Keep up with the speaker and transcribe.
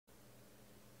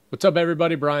What's up,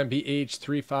 everybody? Brian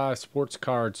BH35 Sports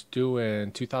Cards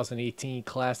doing 2018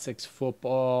 Classics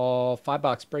Football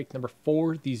 5-box break number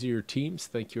 4. These are your teams.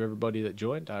 Thank you, everybody that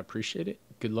joined. I appreciate it.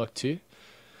 Good luck to you.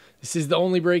 This is the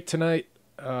only break tonight.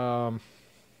 Cards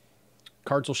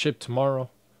will ship tomorrow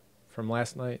from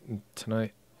last night and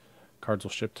tonight. Cards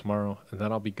will ship tomorrow, and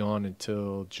then I'll be gone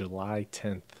until July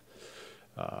 10th.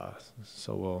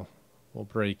 So we'll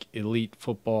break Elite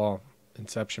Football,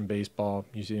 Inception Baseball,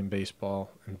 Museum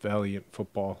Baseball, and Valiant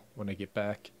Football when I get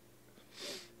back.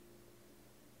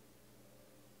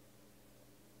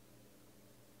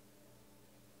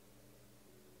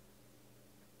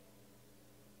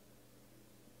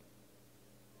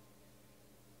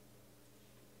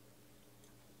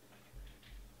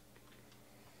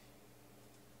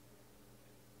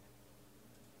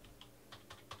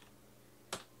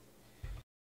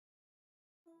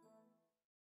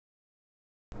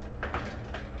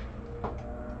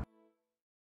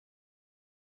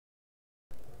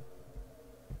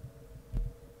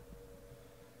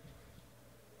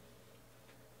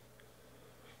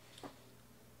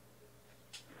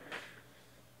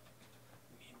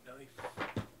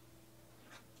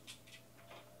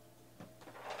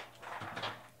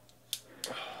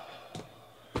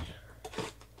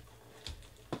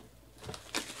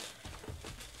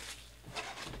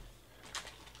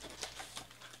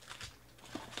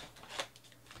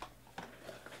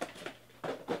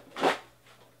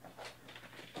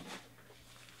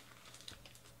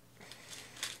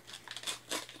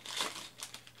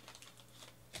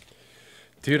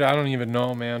 Dude, I don't even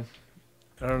know, man.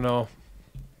 I don't know.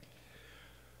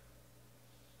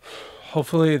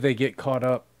 Hopefully they get caught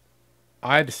up.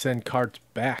 I had to send cards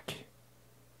back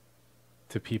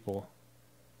to people.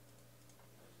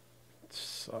 It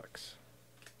sucks.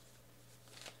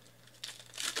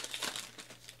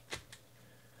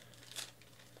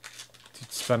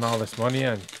 Dude, spend all this money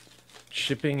on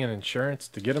shipping and insurance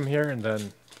to get them here, and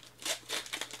then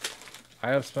I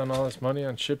have spent all this money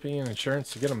on shipping and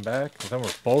insurance to get them back, and then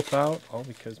we're both out, all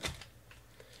because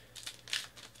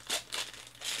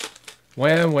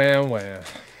wham.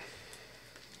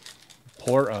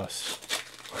 Poor us.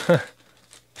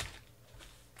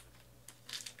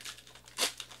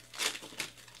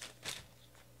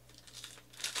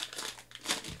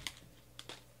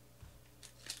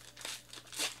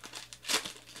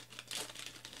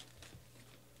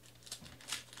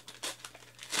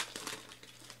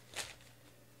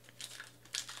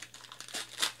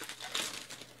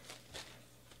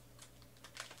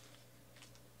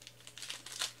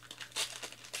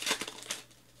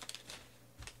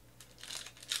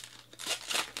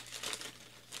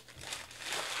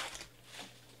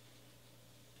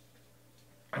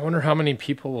 I wonder how many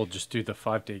people will just do the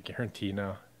 5-day guarantee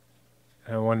now.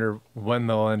 I wonder when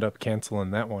they'll end up canceling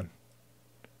that one.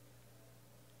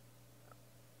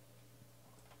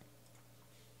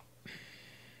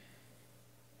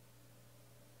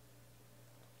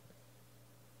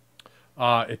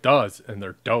 It does, and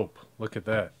they're dope. Look at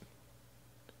that.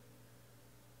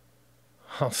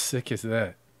 How sick is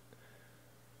that?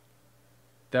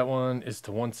 That one is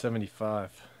to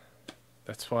 175.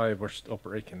 That's why we're still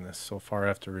breaking this so far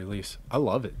after release. I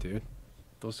love it, dude.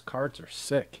 Those cards are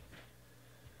sick.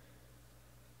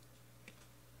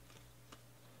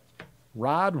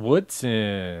 Rod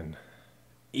Woodson.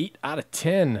 8 out of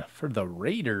 10 for the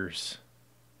Raiders.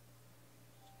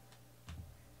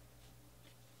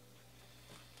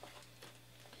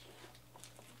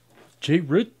 Jay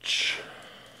Rich.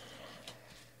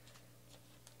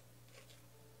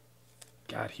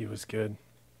 God, he was good.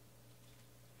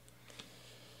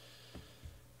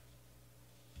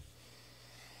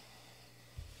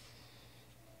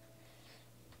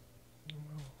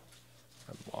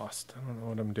 Lost. I don't know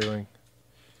what I'm doing.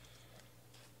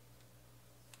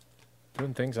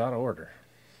 Doing things out of order.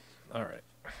 All right.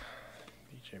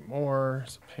 DJ Moore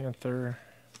is a Panther.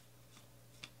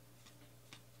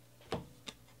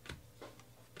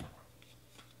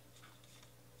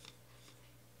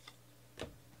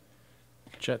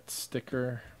 Jet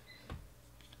sticker.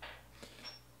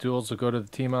 Duels will go to the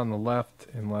team on the left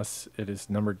unless it is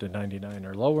numbered to 99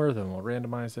 or lower. Then we'll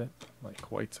randomize it.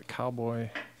 Mike White's a Cowboy.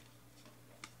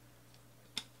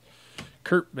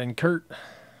 Kurt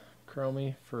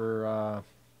Chromie for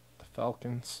the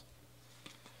Falcons.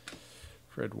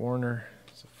 Fred Warner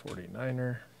is a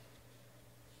 49er.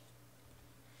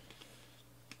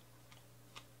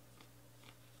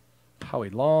 Howie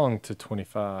Long to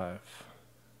 25.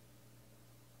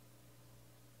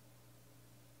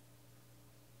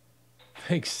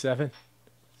 Thanks, 7.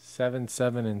 7,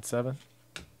 7, and 7.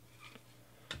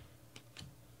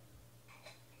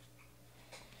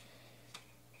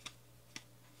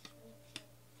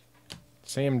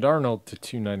 Sam Darnold to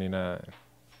 299.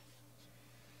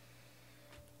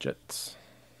 Jets.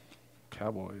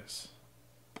 Cowboys.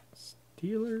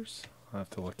 Steelers. I'll have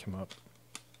to look him up.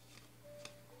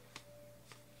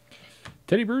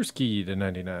 Teddy Bruschi to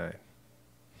 99.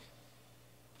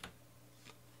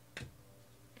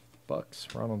 Bucks.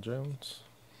 Ronald Jones.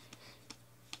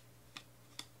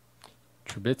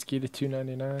 Trubisky to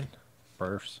 299.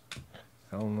 Burfs.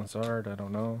 Alan Lazard. I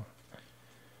don't know.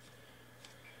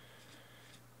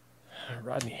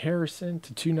 Rodney Harrison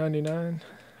to 299.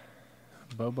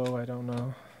 Bobo. I don't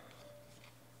know.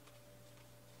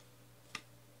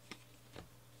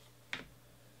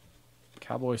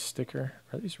 Cowboy sticker.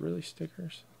 Are these really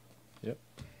stickers? Yep.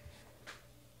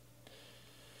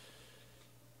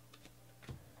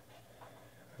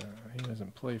 He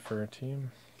doesn't play for a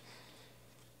team.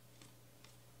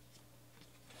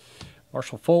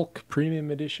 Marshall Falk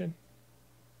Premium Edition.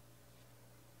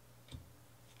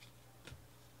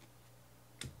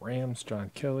 Rams,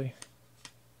 John Kelly.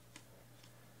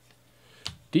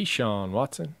 Deshaun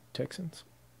Watson, Texans.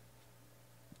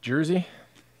 Jersey.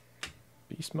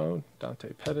 Beast Mode,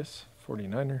 Dante Pettis,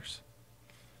 49ers.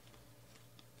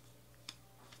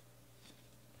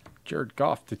 Jared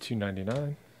Goff to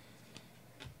 299.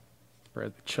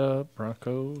 Bradley Chubb,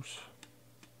 Broncos.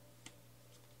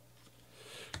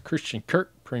 Christian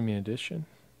Kirk, Premium Edition.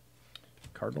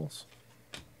 Cardinals.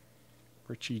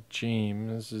 Richie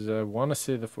James. I want to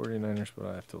say the 49ers, but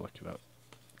I have to look it up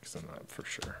because I'm not for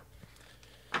sure.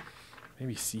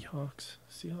 Maybe Seahawks?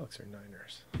 Seahawks or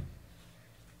Niners?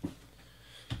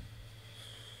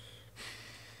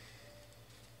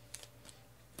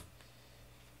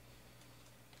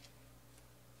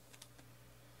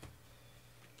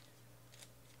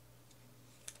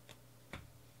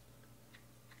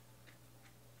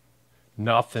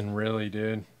 Nothing really,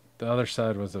 dude. The other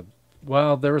side was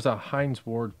well, there was a Hines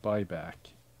Ward buyback.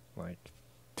 Like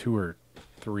 2 or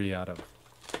 3 out of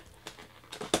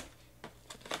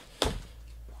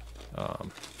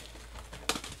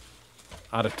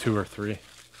 2 or 3.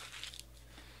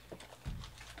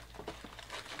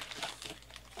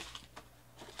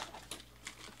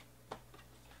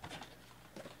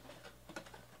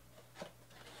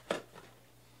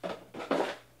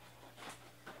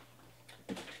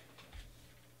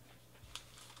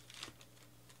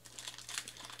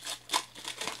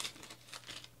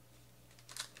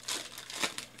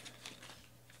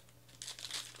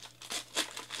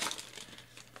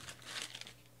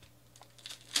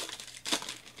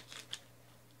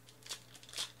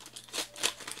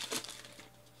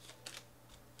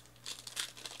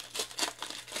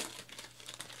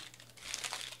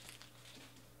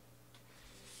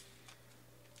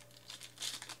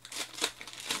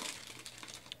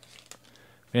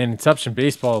 Man, Inception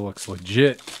Baseball looks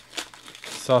legit.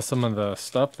 Saw some of the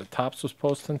stuff that Topps was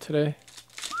posting today.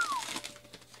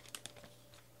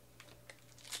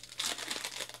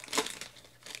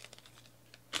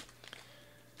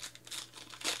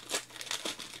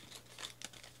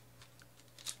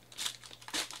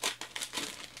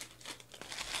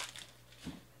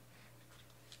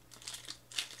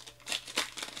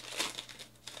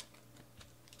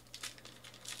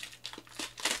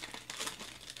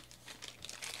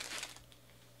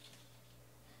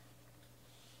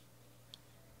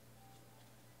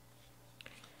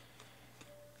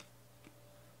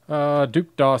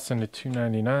 Duke Dawson to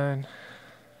 299.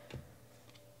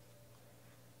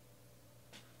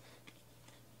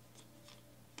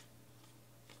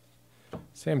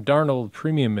 Sam Darnold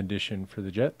Premium Edition for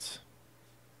the Jets.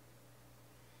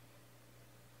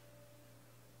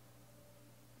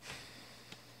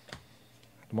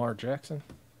 Lamar Jackson.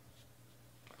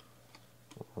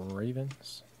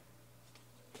 Ravens.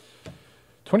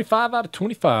 25 out of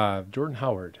 25. Jordan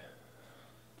Howard.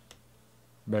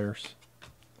 Bears.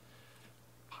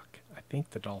 I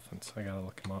think the Dolphins. I gotta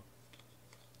look him up.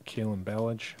 Kalen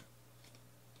Ballage.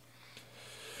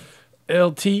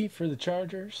 LT for the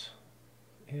Chargers.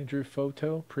 Andrew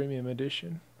Photo, Premium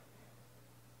Edition.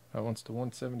 That one's to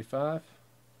 175.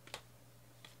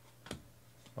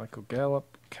 Michael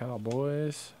Gallup,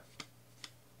 Cowboys.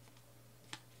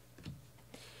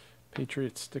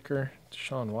 Patriots sticker,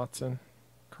 Deshaun Watson.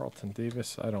 Carlton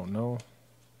Davis, I don't know.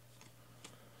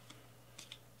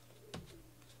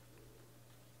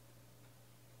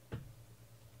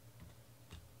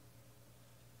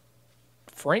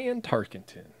 Fran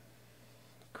Tarkenton.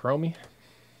 Chromie.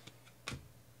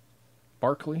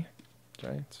 Barkley.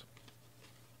 Giants.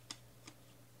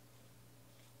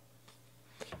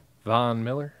 Von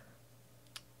Miller.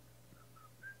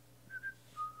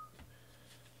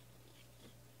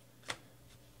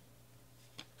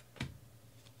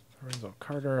 Lorenzo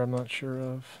Carter, I'm not sure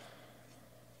of.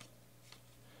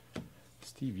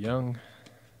 Steve Young.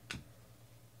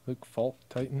 Luke Falk,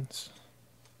 Titans.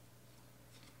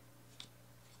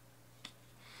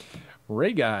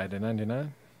 Ray Guy to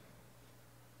 99.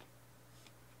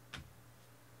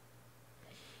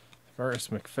 Varus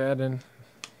McFadden.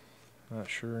 Not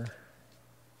sure.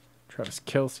 Travis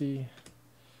Kelce.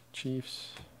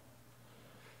 Chiefs.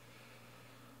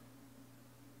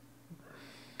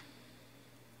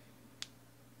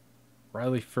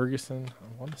 Riley Ferguson.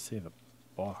 I want to say the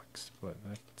Bucs, but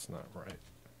that's not right.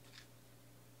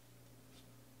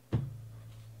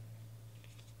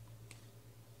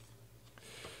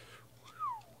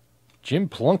 Jim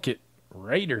Plunkett,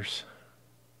 Raiders.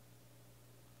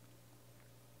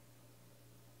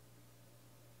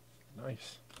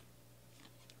 Nice.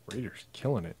 Raiders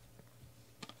killing it.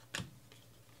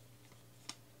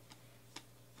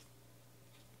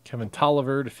 Kevin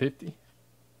Tolliver to 50.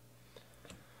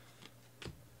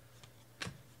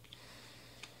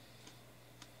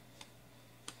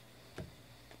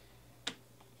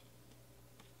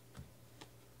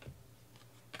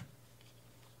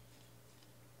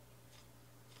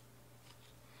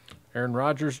 Aaron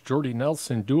Rodgers, Jordy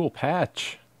Nelson, dual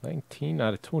patch. 19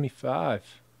 out of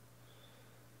 25.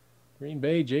 Green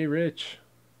Bay, Jay Rich.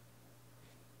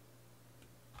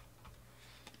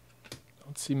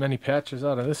 Don't see many patches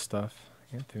out of this stuff.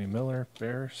 Anthony Miller,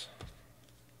 Bears.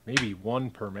 Maybe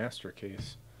one per master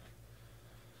case.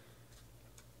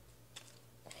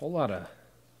 A whole lot of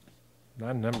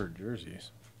non-numbered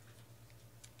jerseys.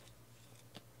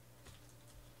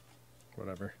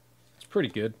 Whatever. It's pretty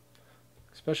good.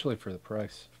 Especially for the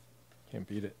price. Can't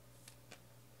beat it.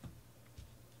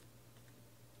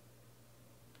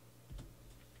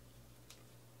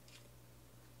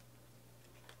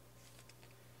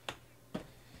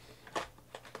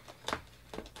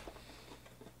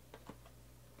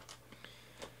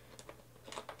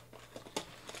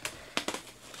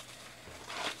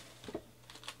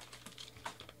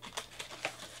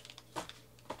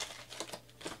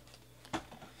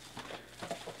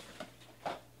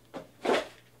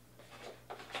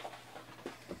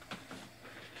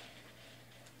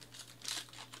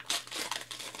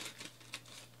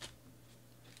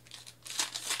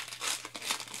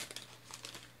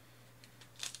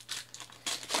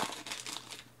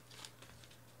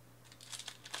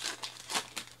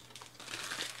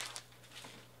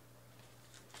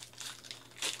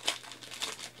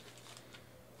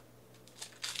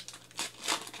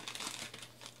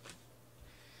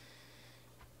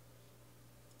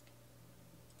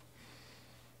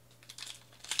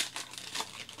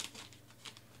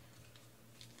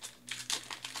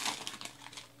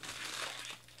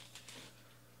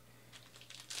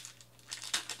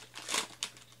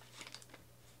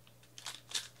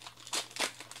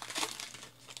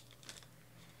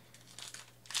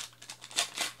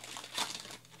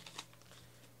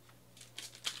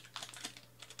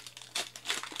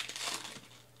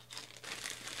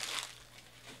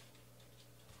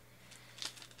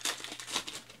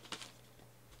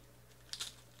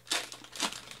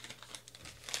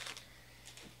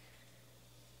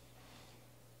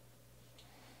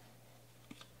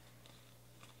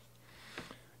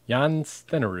 Jan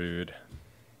Stenerud.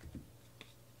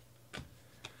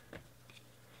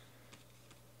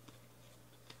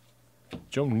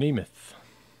 Joe Namath.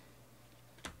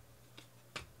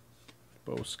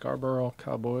 Bo Scarborough,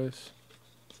 Cowboys.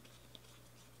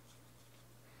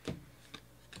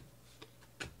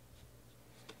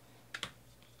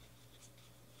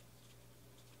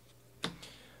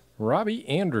 Robbie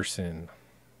Anderson.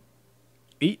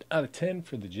 8 out of 10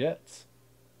 for the Jets.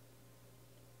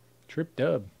 Trip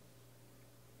dub.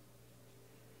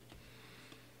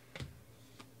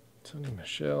 Tony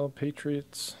Michelle,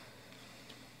 Patriots.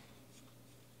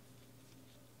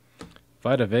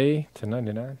 Vita Vea to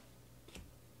 99.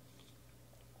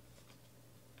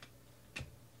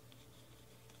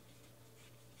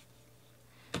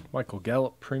 Michael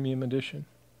Gallup, Premium Edition.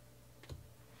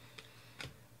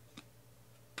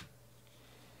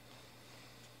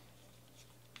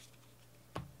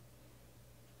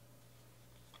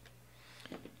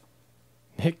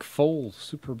 Nick Foles,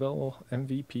 Super Bowl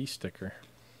MVP sticker.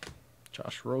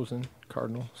 Josh Rosen,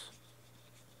 Cardinals.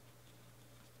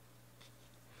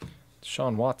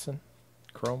 Deshaun Watson,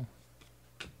 Chrome.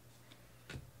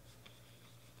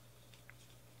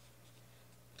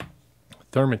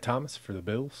 Thurman Thomas for the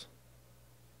Bills.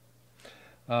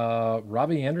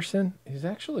 Robbie Anderson, he's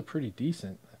actually pretty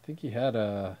decent. I think he had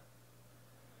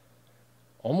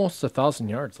almost 1,000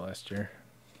 yards last year,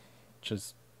 which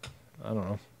is, I don't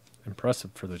know,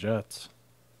 impressive for the Jets.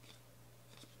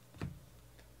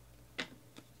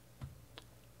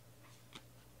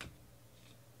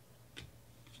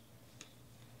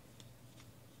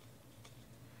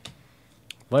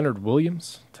 Leonard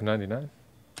Williams /99.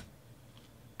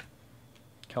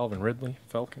 Calvin Ridley,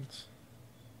 Falcons.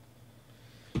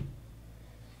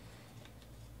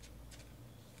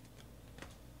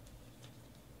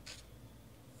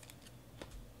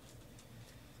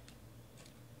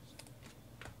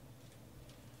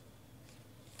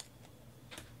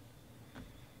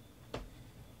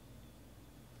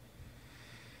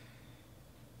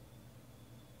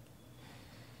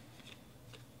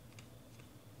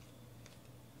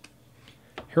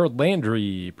 Harold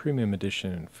Landry, Premium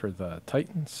Edition for the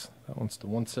Titans. That one's to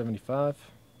 175.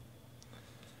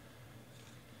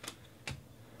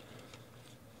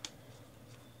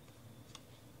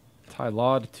 Ty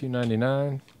Law to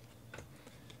 299.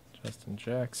 Justin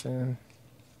Jackson.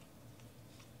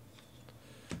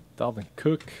 Dalvin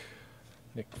Cook.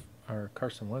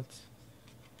 Carson Wentz.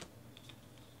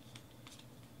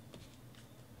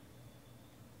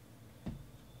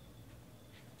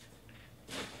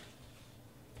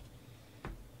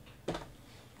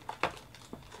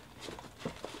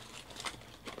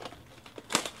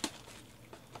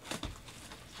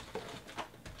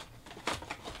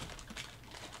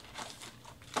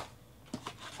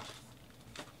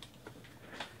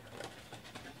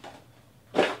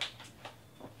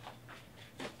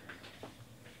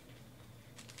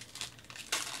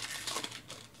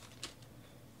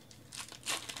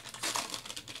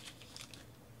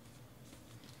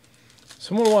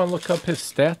 Someone want to look up his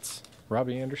stats?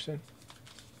 Robbie Anderson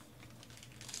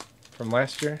from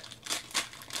last year.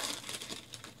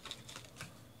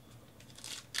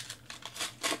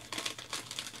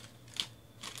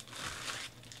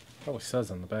 Probably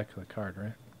says on the back of the card,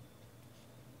 right?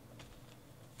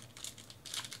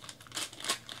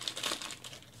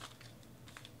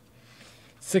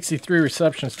 '63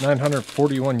 receptions,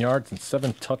 941 yards, and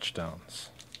 7 touchdowns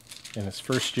in his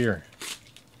first year.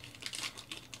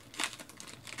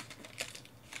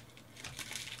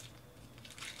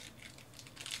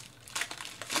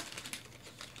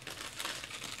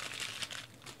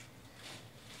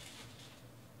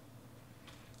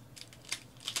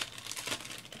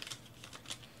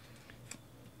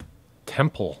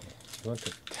 Temple. We went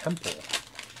to Temple.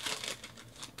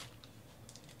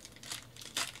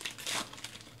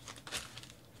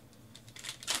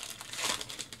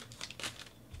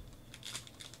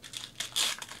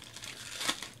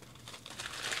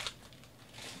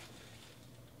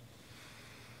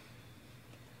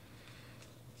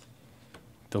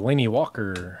 Delaney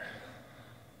Walker.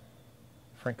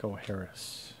 Franco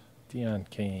Harris. Deion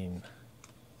Kane.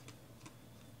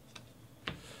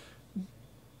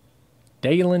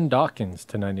 Dalen Dawkins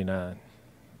 /99. I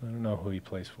don't know who he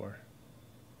plays for.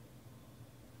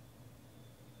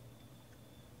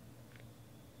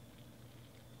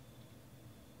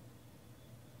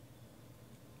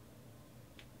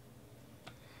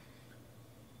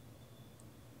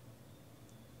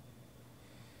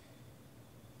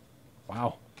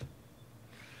 Wow.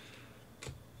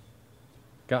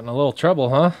 Got in a little trouble,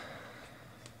 huh?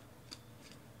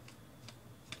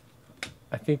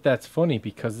 I think that's funny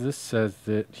because this says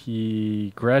that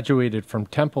he graduated from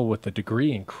Temple with a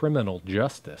degree in criminal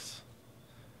justice.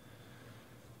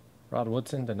 Rod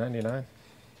Woodson /99.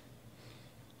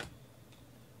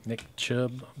 Nick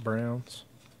Chubb, Browns.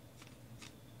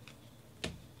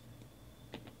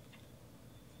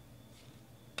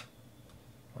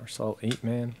 Marcel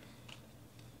Aitman.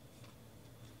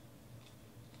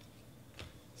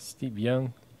 Steve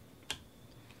Young.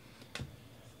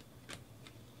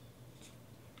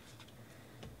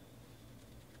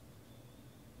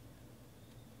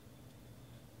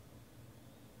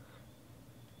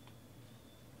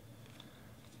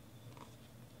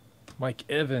 Mike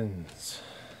Evans.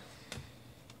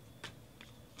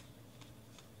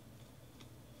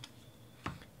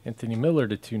 Anthony Miller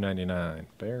 /299.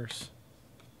 Bears.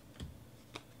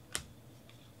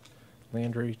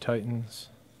 Landry, Titans.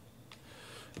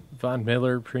 Von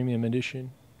Miller, Premium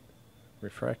Edition.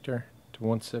 Refractor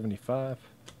 /175.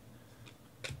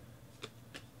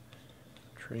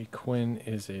 Trey Quinn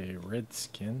is a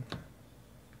Redskin.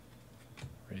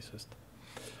 Racist.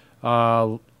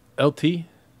 LT.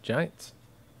 Giants.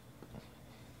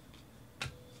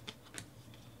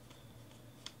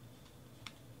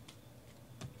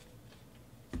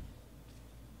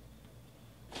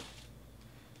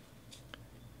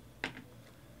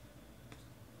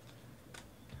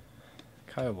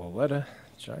 Kyle Lauletta,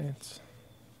 Giants.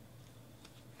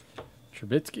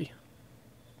 Trubisky.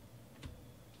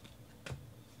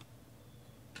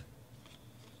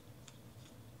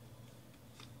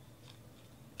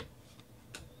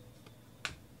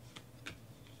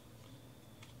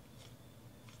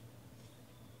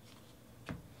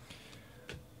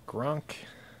 Gronk,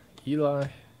 Eli,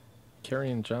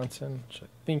 Kerryon Johnson, which I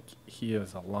think he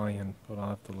is a Lion, but I'll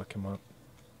have to look him up.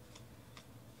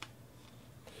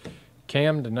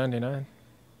 Cam /99.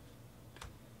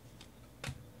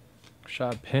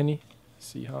 Rashad Penny,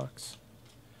 Seahawks.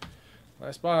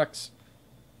 Last box.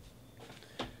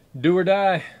 Do or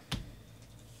die.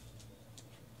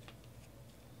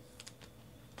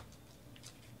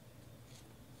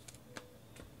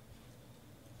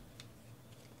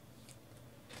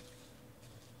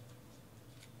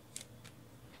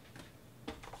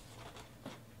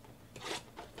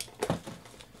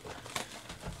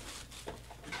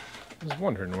 I was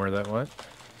wondering where that went.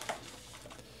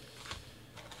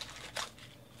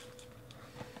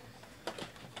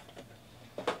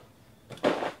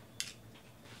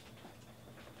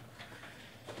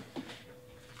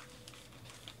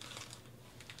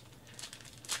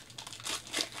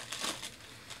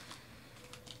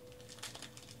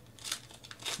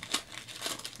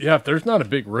 Yeah, if there's not a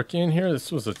big rookie in here,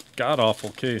 this was a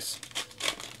god-awful case.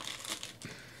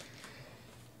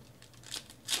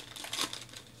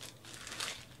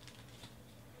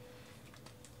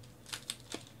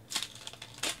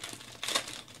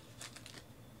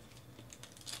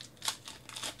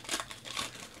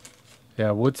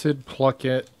 Yeah, Woodson,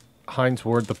 Pluckett, Hines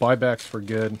Ward, the buybacks were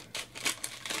good.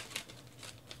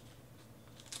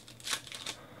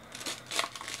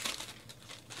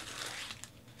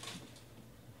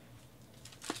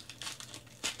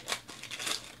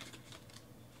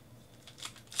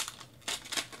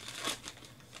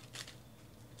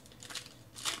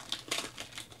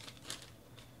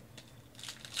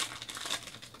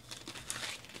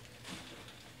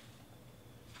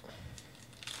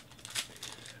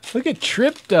 Look at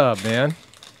Trip Dub, man.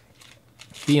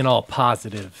 Being all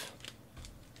positive.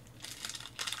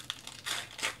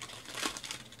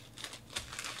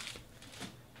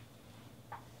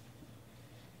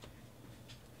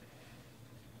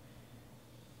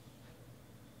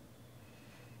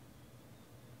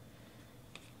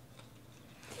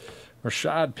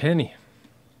 Rashad Penny.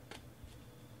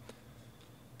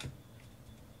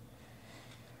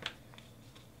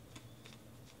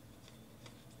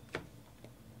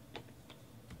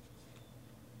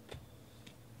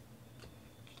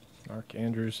 Mark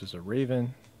Andrews is a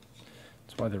Raven.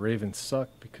 That's why the Ravens suck,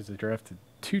 because they drafted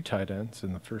 2 tight ends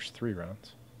in the first 3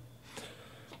 rounds.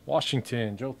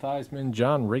 Washington, Joe Theismann,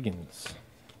 John Riggins.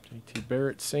 JT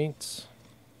Barrett, Saints.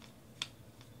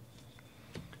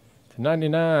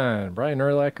 /99, Brian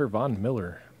Urlacher, Von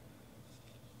Miller.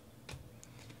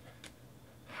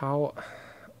 How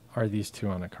are these two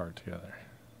on a card together?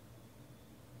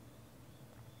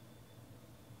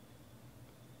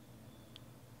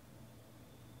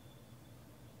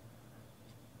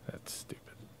 That's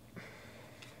stupid.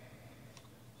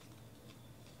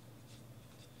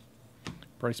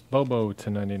 Bryce Bobo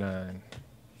 /99.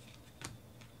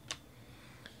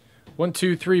 1,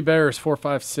 2, 3 Bears, 4,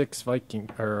 5, 6 Viking,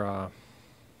 or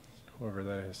whoever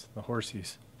that is, the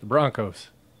Horsies, the Broncos.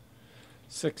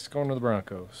 6 going to the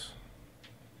Broncos.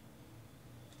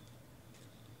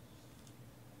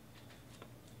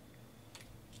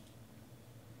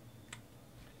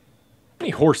 How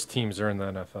many horse teams are in the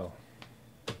NFL?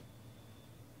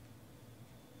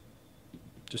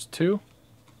 Just 2?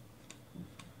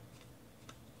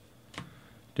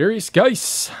 Darius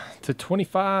Geis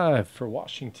 /25 for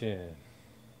Washington.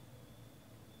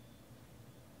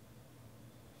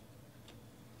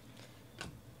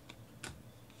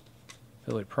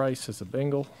 Billy Price is a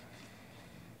Bengal.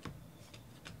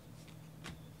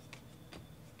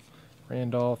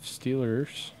 Randolph,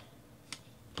 Steelers.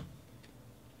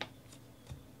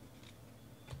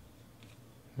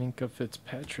 Minka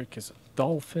Fitzpatrick is a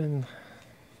Dolphin.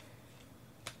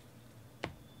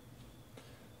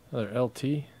 Another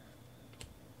LT.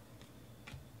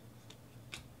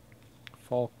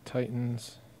 Falk,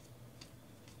 Titans.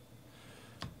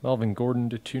 Melvin Gordon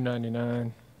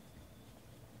 /299.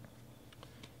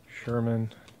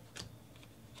 Sherman.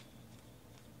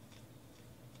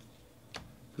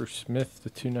 Bruce Smith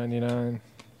 /299.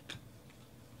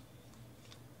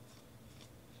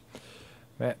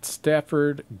 Matt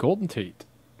Stafford, Golden Tate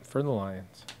for the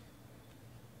Lions.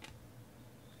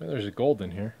 Oh, there's a gold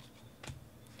in here.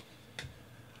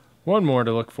 One more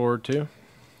to look forward to.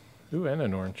 Ooh, and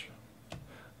an orange.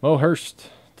 Mo Hurst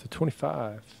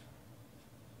 /25.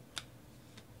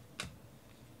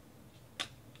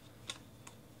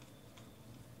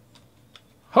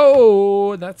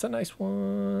 Oh, that's a nice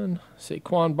one.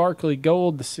 Saquon Barkley,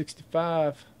 gold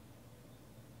 /65.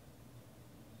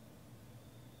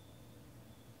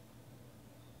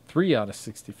 Three out of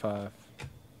 65.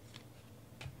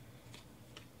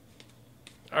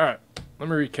 All right, let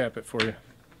me recap it for you.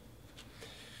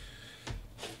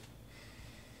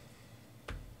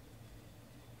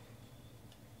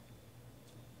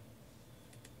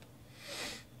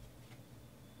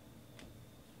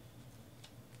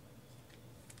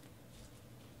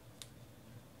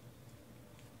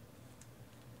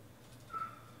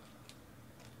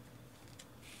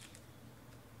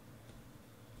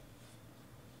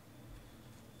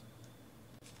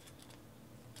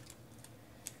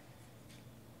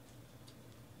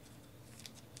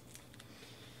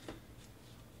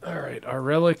 All right, our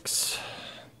relics: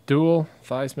 Dual,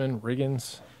 Theismann,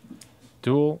 Riggins,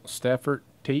 Dual, Stafford,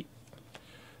 Tate,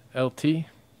 LT.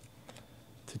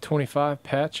 To 25,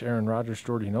 Patch, Aaron Rodgers,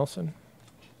 Jordy Nelson,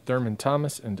 Thurman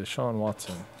Thomas, and Deshaun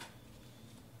Watson.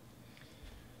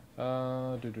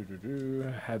 Had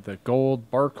the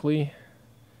gold Barkley,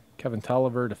 Kevin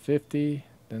Tolliver to 50,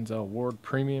 Denzel Ward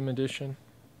Premium Edition.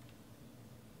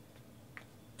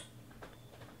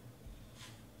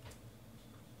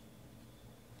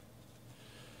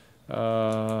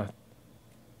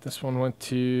 This one went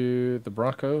to the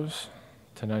Broncos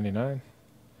to 99.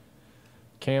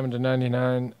 Cam to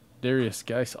 99. Darius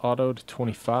Geis auto to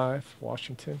 25,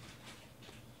 Washington.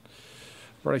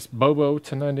 Bryce Bobo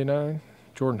to 99.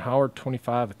 Jordan Howard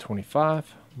 25 of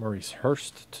 25. Maurice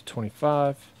Hurst to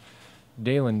 25.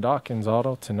 Dalen Dawkins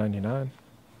auto to 99.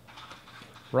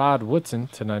 Rod Woodson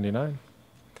to 99.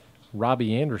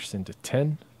 Robbie Anderson to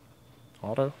 10,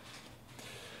 auto.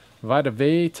 Vita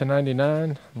Vea to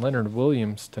 99. Leonard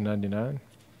Williams to 99.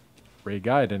 Ray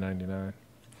Guy to 99.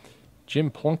 Jim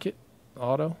Plunkett,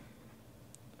 auto.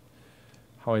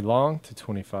 Howie Long to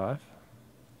 25.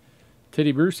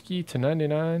 Teddy Bruschi to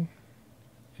 99.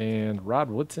 And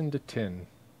Rod Woodson to 10. And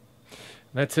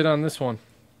that's it on this one.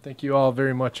 Thank you all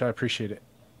very much. I appreciate it.